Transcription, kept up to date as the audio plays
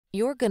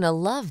You're gonna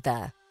love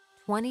the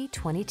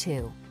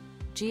 2022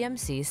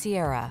 GMC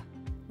Sierra.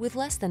 With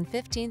less than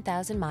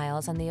 15,000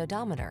 miles on the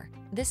odometer,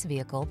 this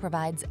vehicle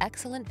provides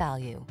excellent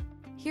value.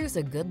 Here's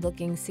a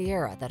good-looking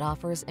Sierra that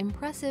offers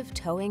impressive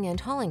towing and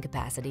hauling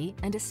capacity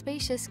and a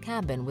spacious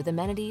cabin with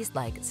amenities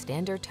like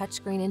standard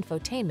touchscreen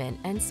infotainment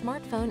and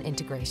smartphone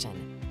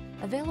integration.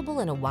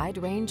 Available in a wide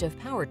range of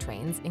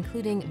powertrains,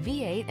 including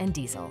V8 and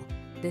diesel,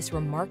 this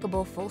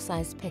remarkable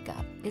full-size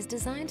pickup is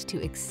designed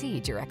to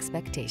exceed your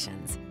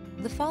expectations.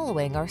 The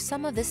following are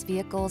some of this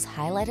vehicle's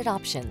highlighted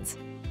options: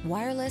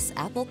 wireless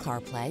Apple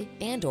CarPlay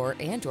and/or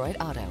Android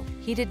Auto,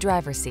 heated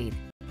driver's seat,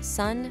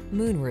 sun,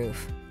 moonroof,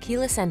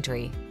 keyless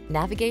entry,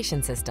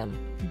 navigation system,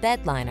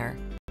 bed liner,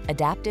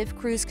 adaptive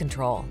cruise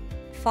control,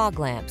 fog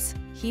lamps,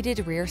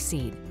 heated rear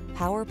seat,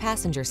 power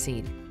passenger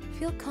seat.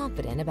 Feel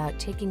confident about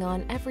taking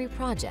on every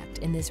project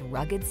in this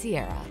rugged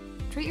Sierra.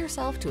 Treat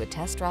yourself to a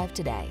test drive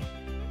today.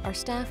 Our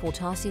staff will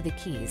toss you the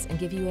keys and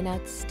give you an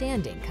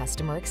outstanding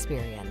customer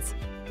experience.